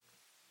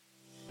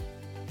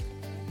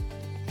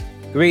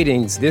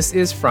Greetings, this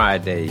is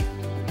Friday,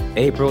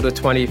 April the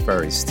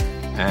 21st,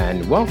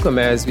 and welcome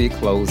as we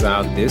close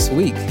out this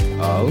week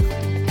of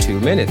 2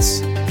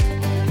 Minutes.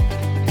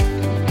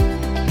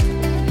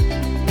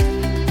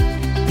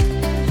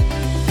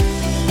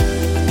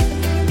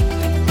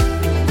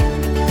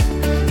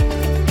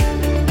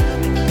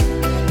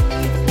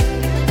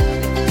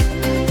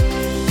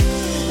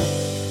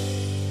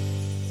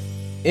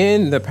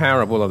 In the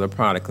parable of the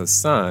prodigal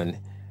son,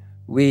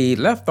 we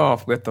left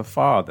off with the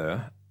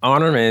father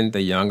honoring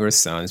the younger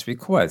son's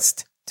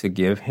request to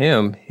give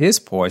him his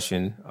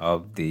portion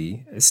of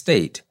the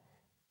estate.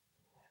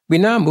 We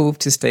now move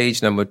to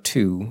stage number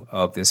 2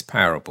 of this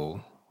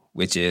parable,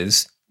 which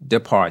is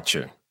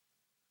departure.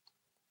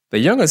 The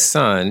younger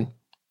son,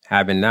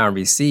 having now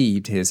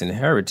received his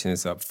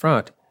inheritance up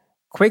front,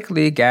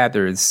 quickly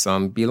gathered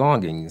some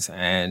belongings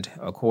and,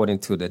 according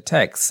to the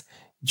text,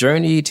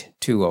 journeyed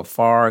to a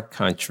far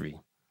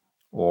country,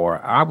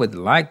 or I would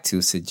like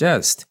to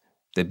suggest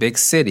the big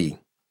city,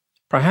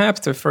 perhaps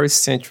the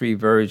first century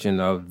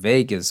version of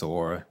Vegas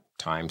or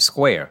Times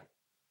Square.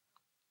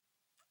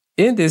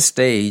 In this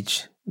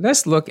stage,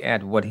 let's look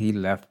at what he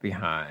left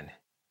behind.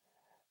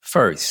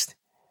 First,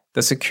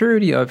 the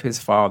security of his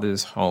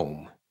father's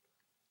home.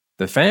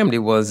 The family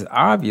was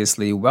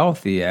obviously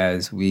wealthy,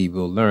 as we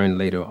will learn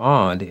later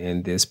on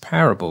in this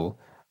parable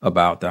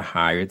about the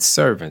hired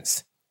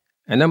servants.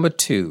 And number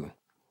 2,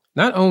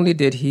 not only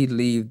did he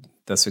leave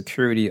the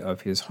security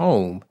of his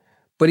home,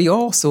 but he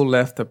also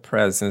left the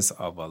presence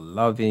of a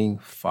loving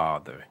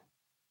father.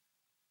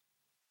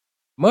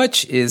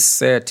 Much is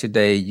said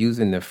today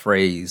using the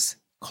phrase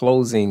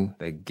closing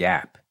the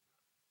gap.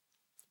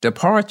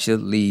 Departure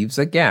leaves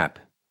a gap.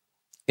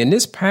 In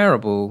this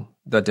parable,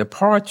 the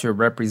departure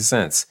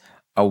represents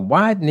a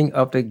widening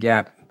of the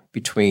gap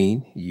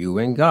between you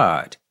and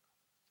God.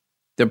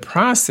 The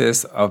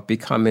process of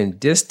becoming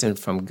distant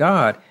from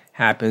God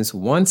happens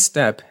one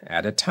step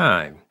at a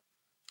time.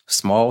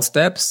 Small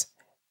steps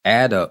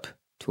add up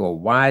to a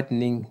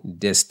widening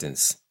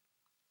distance.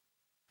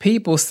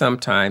 People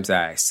sometimes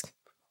ask,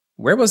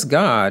 where was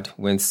God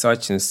when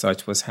such and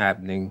such was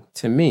happening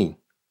to me?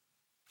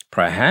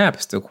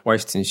 Perhaps the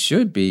question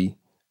should be,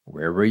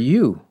 where were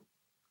you?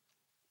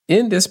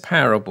 In this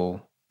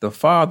parable, the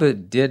father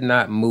did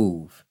not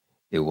move.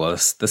 It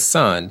was the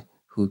son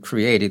who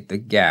created the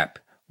gap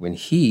when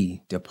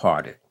he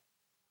departed.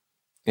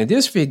 In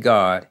this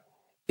regard,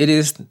 it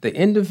is the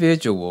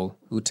individual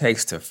who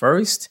takes the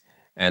first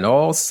and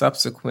all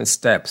subsequent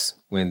steps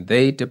when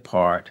they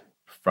depart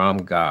from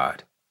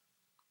God.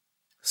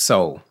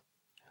 So,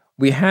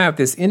 we have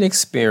this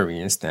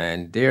inexperienced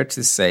and, dare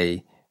to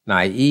say,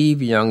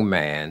 naive young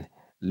man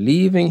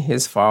leaving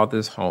his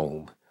father's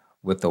home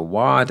with a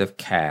wad of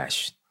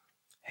cash,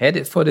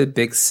 headed for the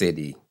big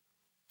city,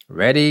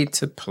 ready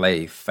to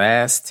play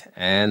fast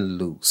and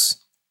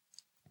loose.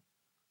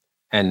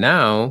 And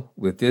now,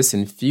 with this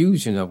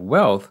infusion of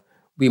wealth,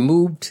 we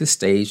move to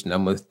stage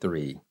number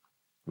 3,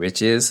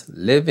 which is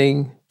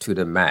living to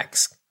the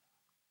max.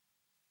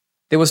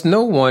 There was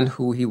no one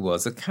who he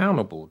was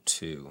accountable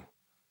to.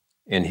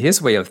 In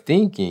his way of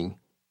thinking,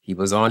 he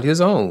was on his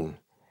own,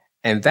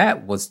 and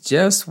that was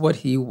just what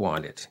he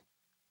wanted,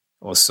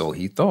 or so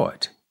he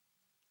thought.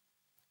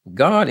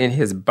 God, in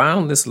his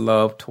boundless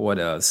love toward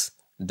us,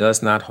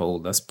 does not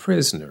hold us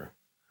prisoner.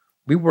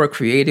 We were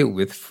created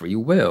with free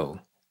will,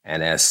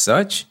 and as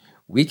such,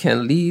 we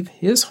can leave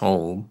his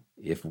home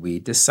if we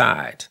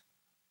decide.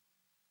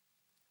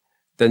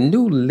 The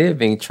New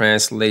Living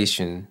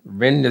Translation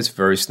renders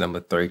verse number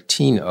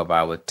 13 of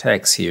our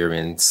text here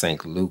in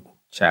St. Luke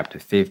chapter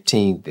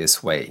 15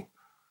 this way.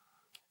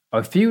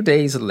 A few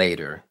days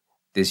later,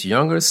 this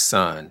younger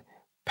son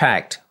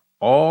packed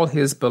all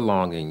his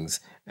belongings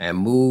and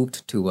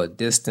moved to a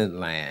distant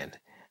land,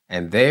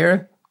 and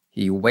there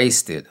he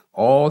wasted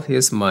all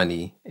his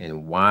money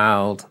in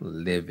wild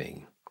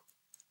living.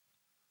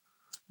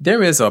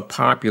 There is a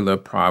popular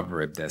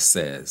proverb that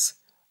says,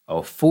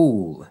 "A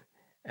fool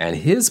and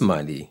his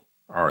money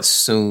are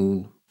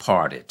soon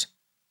parted."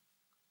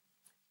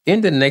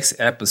 In the next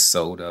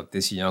episode of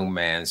this young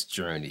man's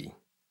journey,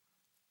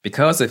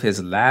 because of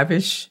his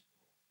lavish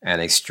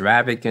and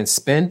extravagant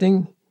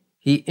spending,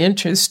 he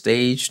enters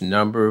stage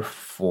number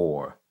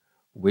 4,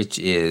 which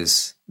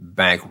is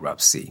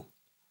bankruptcy.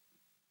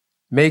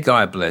 May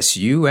God bless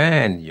you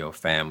and your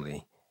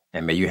family,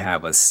 and may you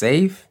have a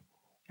safe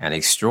and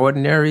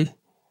extraordinary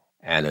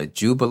and a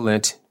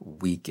jubilant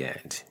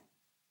weekend.